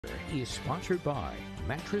Is sponsored by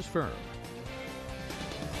Mattress Firm.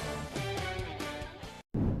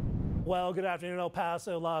 Well, good afternoon, El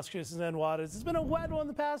Paso, Las Cruces, and Juarez. It's been a wet one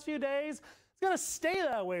the past few days. It's going to stay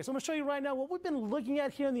that way. So I'm going to show you right now what we've been looking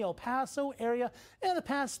at here in the El Paso area in the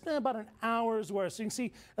past about an hour's worth. So you can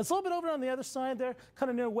see it's a little bit over on the other side there, kind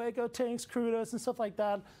of near Waco, Tanks, Crudos, and stuff like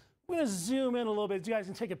that. We're going to zoom in a little bit. You guys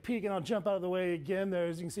can take a peek, and I'll jump out of the way again there.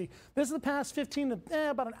 As you can see, this is the past 15 to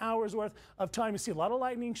about an hour's worth of time. You see a lot of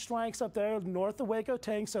lightning strikes up there north of Waco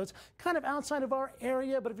Tank, so it's kind of outside of our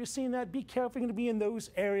area. But if you're seeing that, be careful. You're going to be in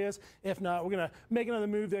those areas. If not, we're going to make another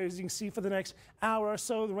move there, as you can see, for the next hour or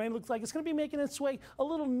so. The rain looks like it's going to be making its way a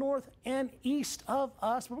little north and east of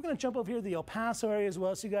us. But we're going to jump over here to the El Paso area as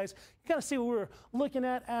well, so you guys can kind of see what we're looking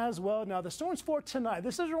at as well. Now, the storms for tonight.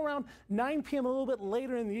 This is around 9 p.m., a little bit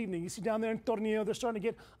later in the evening. You see down there in Tornillo, they're starting to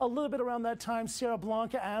get a little bit around that time. Sierra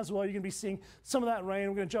Blanca as well. You're going to be seeing some of that rain.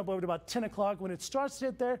 We're going to jump over to about 10 o'clock when it starts to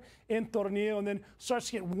hit there in Tornillo and then starts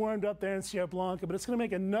to get warmed up there in Sierra Blanca. But it's going to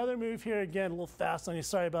make another move here again, a little fast on you.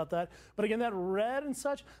 Sorry about that. But again, that red and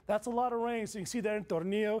such, that's a lot of rain. So you can see there in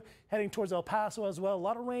Tornillo, heading towards El Paso as well. A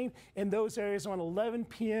lot of rain in those areas around 11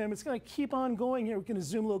 p.m. It's going to keep on going here. We're going to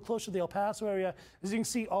zoom a little closer to the El Paso area. As you can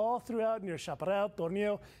see all throughout near Chaparral,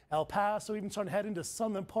 Tornillo, El Paso, even starting to head into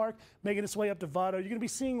Sunland Park, making its way up to Vado. You're going to be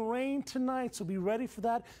seeing rain tonight, so be ready for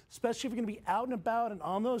that, especially if you're going to be out and about and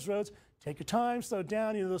on those roads. Take your time, slow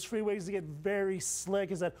down. You know, those freeways get very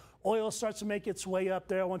slick as that oil starts to make its way up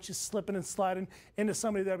there. I want you slipping and sliding into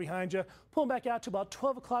somebody there behind you. Pulling back out to about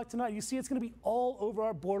 12 o'clock tonight. You see it's going to be all over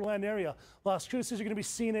our borderland area. Las Cruces, you're going to be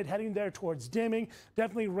seeing it heading there towards Deming.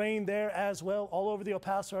 Definitely rain there as well, all over the El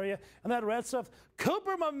Paso area. And that red stuff,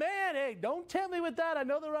 Cooper, my man, hey, don't tempt me with that. I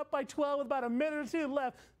know they're up by 12 with about a minute or two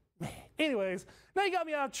left. Anyways, now you got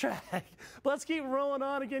me off track. But let's keep rolling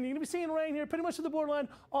on again. You're going to be seeing rain here pretty much to the borderline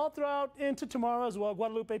all throughout into tomorrow as well.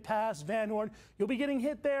 Guadalupe Pass, Van Horn, you'll be getting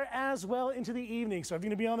hit there as well into the evening. So if you're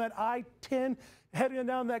going to be on that I-10, heading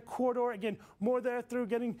down that corridor, again, more there through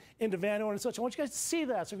getting into Van Horn and such. I want you guys to see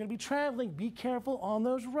that. So you're going to be traveling. Be careful on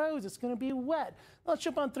those roads. It's going to be wet. Let's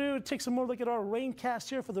jump on through and take some more look at our rain cast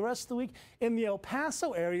here for the rest of the week in the El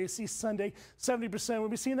Paso area. You see Sunday, 70%. We'll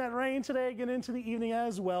be seeing that rain today again into the evening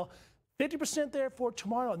as well. 50% there for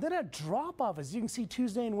tomorrow. And then a drop-off, as you can see,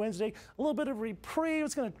 Tuesday and Wednesday. A little bit of reprieve.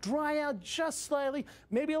 It's going to dry out just slightly.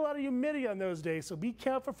 Maybe a lot of humidity on those days, so be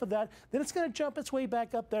careful for that. Then it's going to jump its way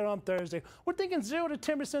back up there on Thursday. We're thinking 0 to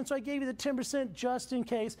 10%, so I gave you the 10% just in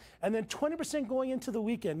case. And then 20% going into the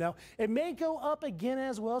weekend. Now, it may go up again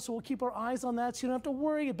as well, so we'll keep our eyes on that so you don't have to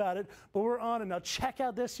worry about it. But we're on it. Now, check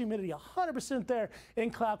out this humidity. 100% there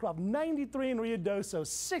in Cloudcroft. 93 in Ruidoso.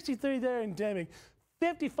 63 there in Deming.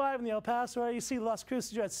 55 in the El Paso area. You see Las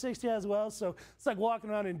Cruces, you're at 60 as well. So it's like walking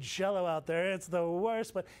around in jello out there. It's the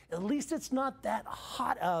worst, but at least it's not that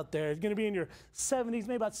hot out there. It's going to be in your 70s,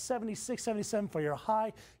 maybe about 76, 77 for your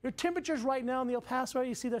high. Your temperatures right now in the El Paso area,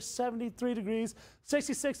 you see there's 73 degrees,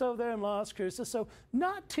 66 over there in Las Cruces. So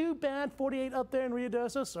not too bad. 48 up there in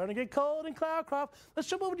Ruidoso. Starting to get cold in Cloudcroft. Let's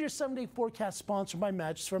jump over to your 7-day forecast sponsored by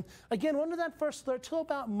Mattress Firm. Again, we're under that first alert till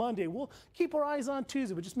about Monday. We'll keep our eyes on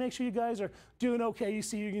Tuesday, but just make sure you guys are doing okay. You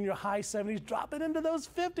see you in your high 70s, dropping into those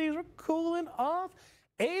 50s. We're cooling off.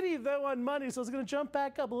 80 though on Monday, so it's going to jump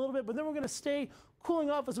back up a little bit, but then we're going to stay cooling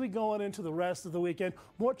off as we go on into the rest of the weekend.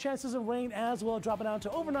 More chances of rain as well, dropping down to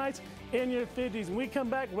overnights in your 50s. When we come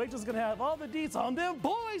back, Rachel's going to have all the deets on them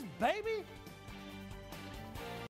boys, baby.